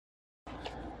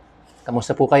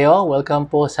Kamusta po kayo? Welcome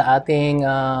po sa ating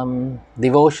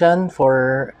devotion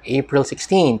for April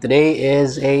 16. Today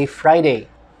is a Friday.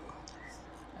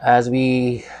 As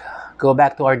we go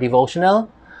back to our devotional,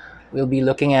 we'll be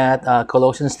looking at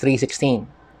Colossians 3:16.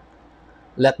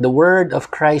 Let the word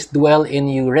of Christ dwell in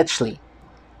you richly,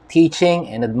 teaching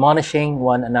and admonishing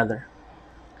one another.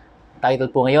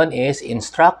 Title po ngayon is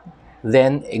Instruct,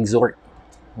 then Exhort.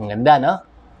 Ang ganda, no?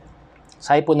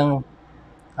 Sabi po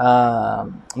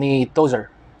ni Tozer.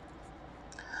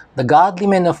 The godly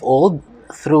men of old,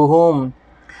 through whom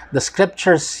the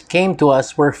scriptures came to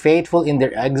us, were faithful in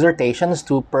their exhortations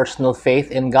to personal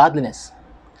faith and godliness,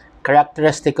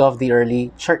 characteristic of the early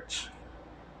church.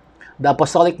 The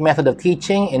apostolic method of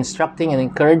teaching, instructing, and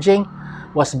encouraging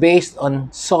was based on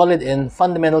solid and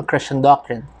fundamental Christian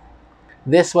doctrine.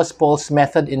 This was Paul's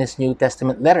method in his New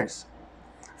Testament letters.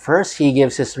 First, he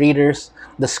gives his readers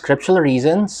the scriptural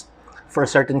reasons for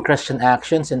certain Christian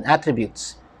actions and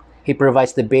attributes. He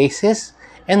provides the basis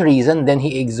and reason, then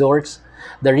he exhorts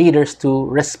the readers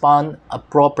to respond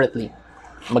appropriately.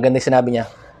 Maganda yung sinabi niya.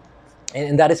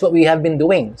 And that is what we have been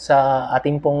doing sa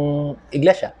ating pong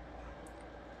iglesia.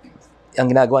 Ang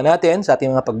ginagawa natin sa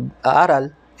ating mga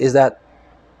pag-aaral is that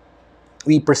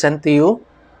we present to you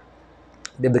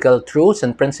biblical truths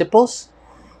and principles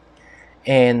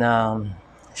and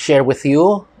share with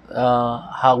you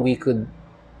how we could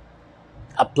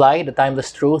apply the timeless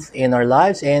truth in our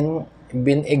lives, and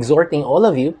been exhorting all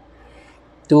of you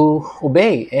to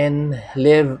obey and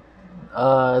live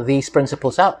these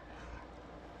principles out.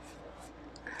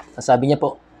 Sabi niya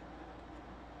po,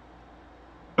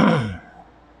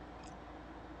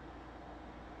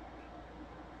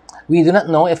 we do not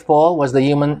know if Paul was the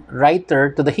human writer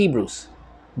to the Hebrews,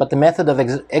 but the method of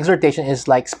exhortation is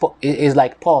like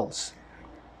Paul's.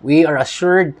 We are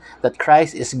assured that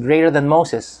Christ is greater than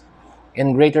Moses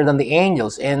and greater than the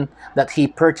angels, and that he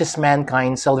purchased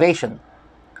mankind's salvation.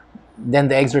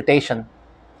 Then the exhortation.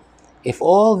 If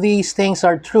all these things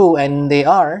are true, and they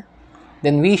are,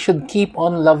 then we should keep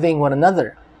on loving one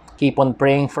another, keep on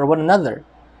praying for one another.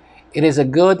 It is a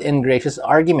good and gracious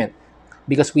argument,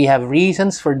 because we have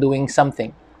reasons for doing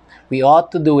something. We ought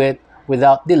to do it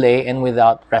without delay and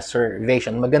without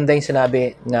reservation. Maganda yung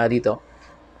sinabi nga dito.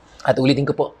 At ulitin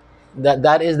ko po,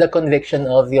 that is the conviction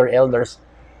of your elders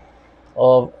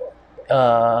of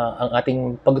ang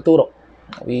ating pagtuturo.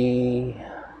 We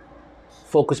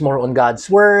focus more on God's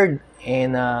Word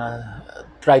and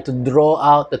try to draw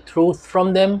out the truth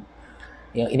from them.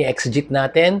 Yung ini-exegete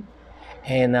natin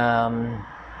and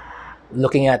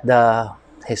looking at the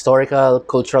historical,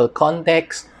 cultural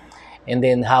context and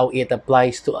then how it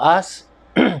applies to us.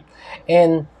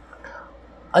 And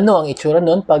ano ang itsura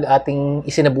nun pag ating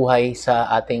isinabuhay sa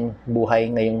ating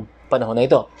buhay ngayong panahon na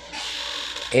ito.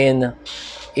 And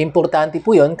importante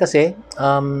po yun kasi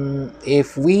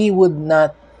if we would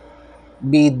not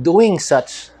be doing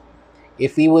such,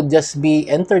 if we would just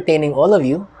be entertaining all of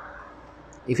you,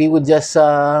 if we would just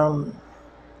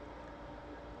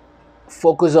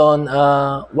focus on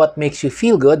what makes you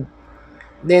feel good,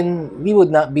 then we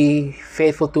would not be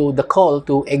faithful to the call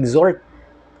to exhort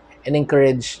and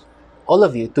encourage all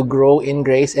of you to grow in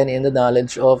grace and in the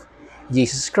knowledge of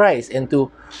Jesus Christ, and to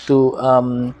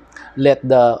let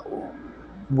the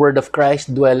word of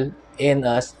Christ dwell in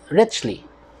us richly.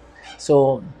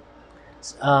 So,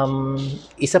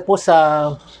 isa po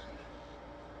sa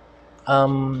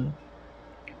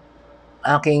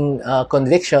aking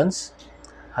convictions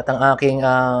at ang aking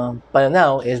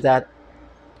pananaw is that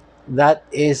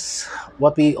is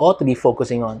what we ought to be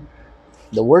focusing on.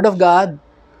 The Word of God,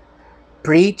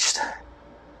 preached,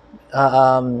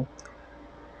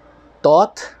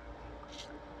 taught,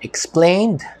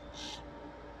 explained,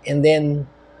 and then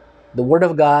the Word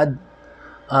of God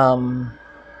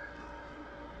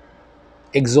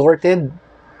exhorted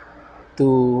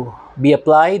to be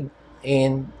applied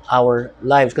in our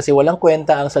lives. Kasi walang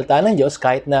kwenta ang salita ng Diyos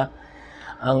kahit na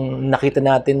ang nakita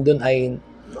natin dun ay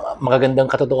magagandang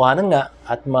katotohanan nga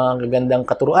at magagandang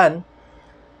katuruan,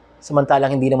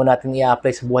 samantalang hindi naman natin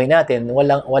i-apply sa buhay natin,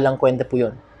 walang kwenta po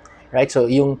yun. Right? So,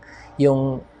 yung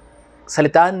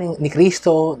salita ni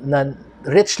Kristo na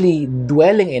richly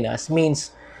dwelling in us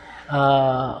means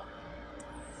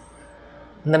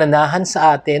nananahan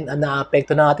sa atin at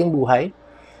naapekto ng ating buhay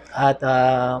at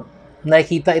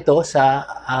nakikita ito sa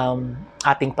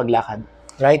ating paglakad.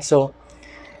 Right? So,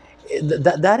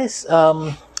 that is,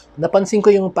 napansin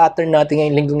ko yung pattern natin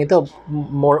ngayong linggong ito,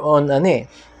 more on, ng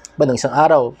isang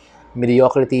araw,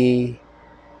 mediocrity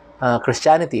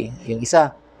Christianity. Yung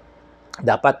isa,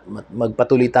 dapat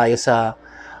magpatuloy tayo sa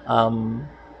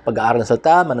pag-aaral ng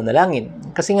salita,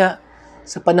 mananalangin. Kasi nga,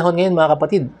 sa panahon ngayon, mga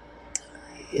kapatid,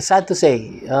 it's sad to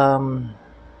say,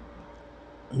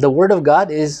 the Word of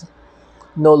God is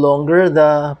no longer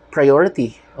the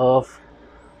priority of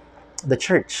the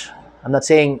church. I'm not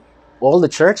saying all the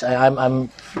church. I'm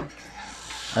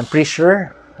pretty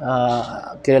sure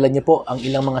kilala niyo po ang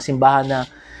ilang mga simbahan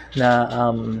na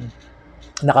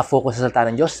nakafocus sa salita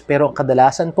ng Diyos. Pero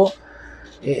kadalasan po,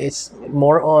 it's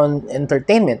more on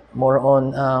entertainment, more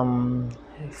on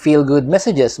feel-good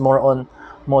messages, more on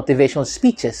motivational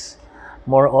speeches,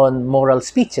 more on moral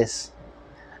speeches,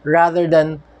 rather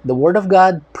than the Word of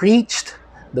God preached,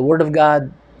 the Word of God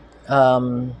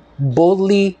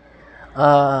boldly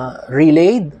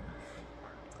relayed,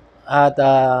 at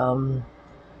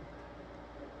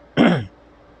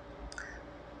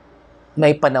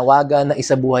may panawagan na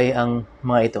isabuhay ang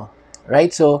mga ito.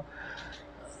 Right? So,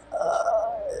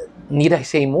 need I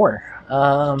say more?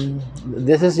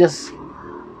 This is just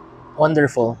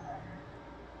wonderful.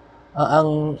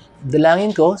 Ang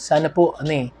dalangin ko, sana po,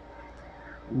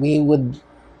 we would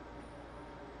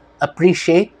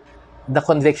appreciate the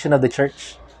conviction of the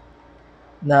church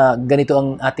na ganito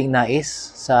ang ating nais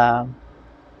sa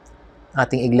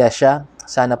ating iglesia.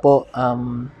 Sana po,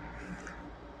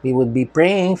 we would be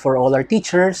praying for all our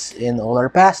teachers and all our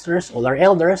pastors, all our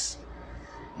elders,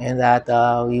 and that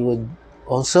we would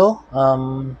also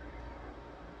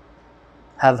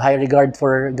have high regard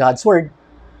for God's Word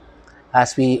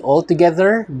as we all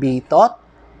together be taught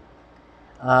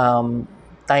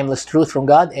timeless truth from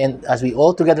God, and as we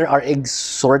all together are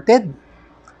exhorted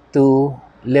to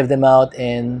live them out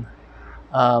and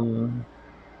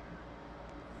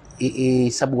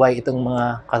isabuhay itong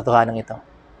mga katotohanan ito.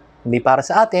 Hindi para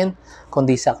sa atin,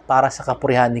 kundi para sa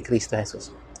kapurihan ni Kristo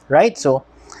Jesus. Right? So,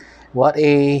 what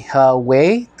a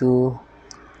way to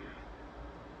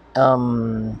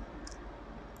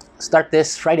start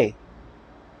this Friday.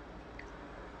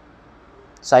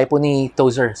 Sabi po ni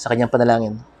Tozer sa kanyang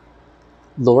panalangin,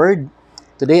 Lord,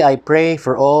 today I pray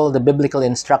for all the biblical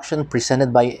instruction presented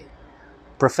by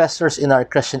professors in our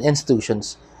Christian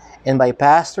institutions and by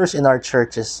pastors in our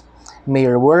churches. May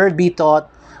your word be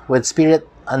taught with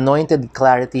Spirit-anointed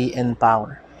clarity and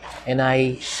power. And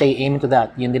I say amen to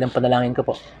that. Yun din ang panalangin ko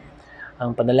po.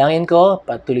 Ang panalangin ko,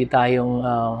 patuloy tayong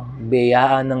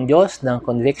biyayaan ng Diyos, ng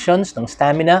convictions, ng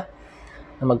stamina,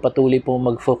 na magpatuloy po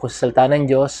mag-focus sa salita ng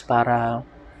Diyos para...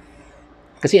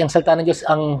 Kasi ang salita ng Diyos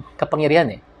ang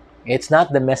kapangyarihan eh. It's not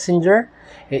the messenger,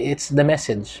 it's the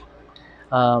message.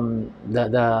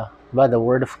 The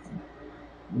word of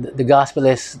the gospel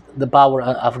is the power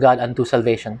of God unto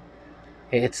salvation.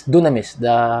 It's dunamis,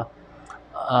 the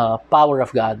power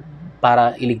of God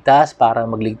para iligtas, para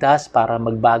magligtas, para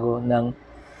magbago ng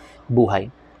buhay.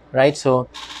 Right? So,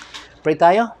 pray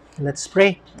tayo. Let's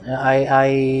pray.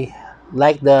 I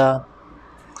like the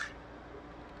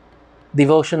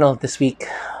devotional this week.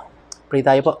 Pray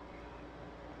tayo po.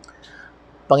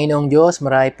 Panginoong Diyos,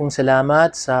 marami pong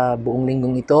salamat sa buong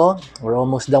linggong ito. We're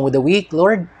almost done with the week,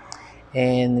 Lord.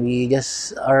 And we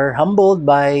just are humbled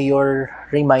by your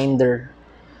reminder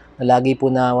na lagi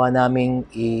po nawa naming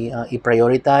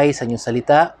i-prioritize ang inyong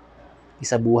salita.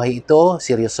 Isabuhay ito,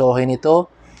 seryosohin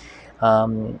ito,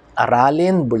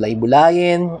 aralin,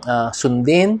 bulay-bulayin,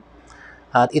 sundin,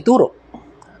 at ituro.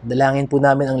 Dalangin po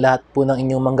namin ang lahat po ng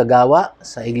inyong manggagawa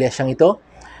sa iglesyang ito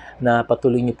na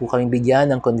patuloy niyo po kaming bigyan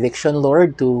ng conviction,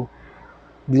 Lord, to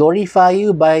glorify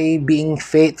you by being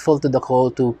faithful to the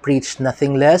call to preach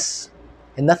nothing less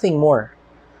and nothing more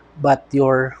but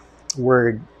your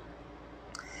word.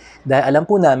 Dahil alam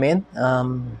po namin,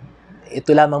 ito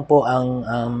lamang po ang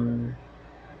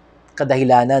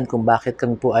kadahilanan kung bakit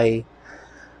kami po ay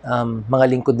mga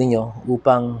lingkod ninyo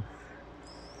upang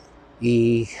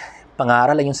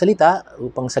ipangaral ang inyong salita,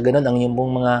 upang sa ganun ang inyong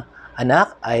pong mga anak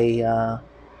ay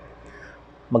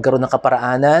magkaroon ng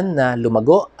kaparaanan na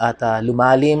lumago at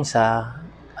lumalim sa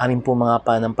aming pong mga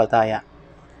pananampalataya.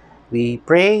 We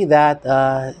pray that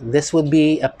this would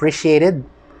be appreciated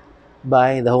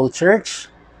by the whole church.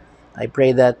 I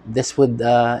pray that this would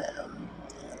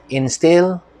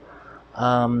instill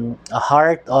a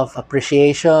heart of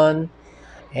appreciation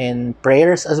and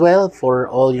prayers as well for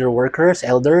all your workers,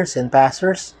 elders, and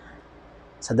pastors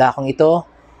sa dakong ito.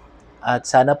 At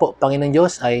sana po, Panginoon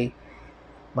Diyos, ay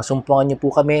masumpungan niyo po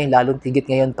kami, lalong tigit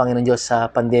ngayon, Panginoon Diyos, sa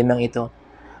pandemyang ito,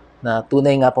 na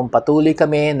tunay nga pong patuloy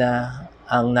kami na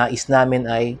ang nais namin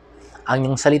ay ang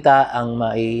inyong salita ang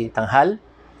maitanghal,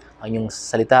 ang inyong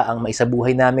salita ang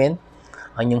maisabuhay namin,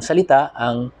 ang inyong salita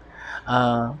ang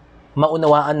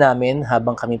maunawaan namin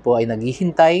habang kami po ay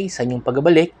naghihintay sa inyong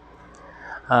pagbabalik,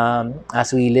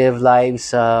 as we live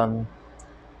lives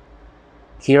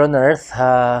here on earth,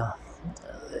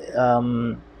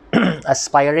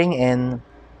 aspiring and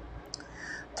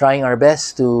trying our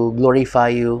best to glorify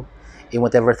you in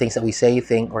whatever things that we say,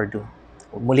 think, or do.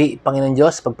 Muli, Panginoon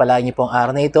Diyos, pagpalain niyo po ang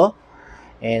araw na ito.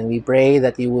 And we pray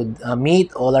that you would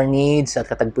meet all our needs at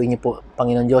katagpuin niyo po,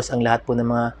 Panginoon Diyos, ang lahat po ng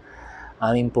mga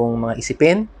aming pong mga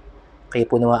isipin. Kayo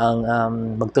po nawa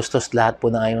ang magtustos lahat po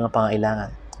ng aming mga pangailangan.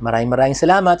 Maraming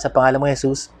salamat sa pangalan mo,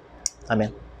 Jesus.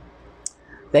 Amen.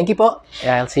 Thank you po.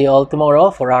 I'll see you all tomorrow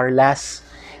for our last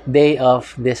day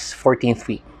of this 14th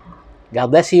week. God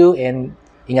bless you and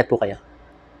ingat po kayo.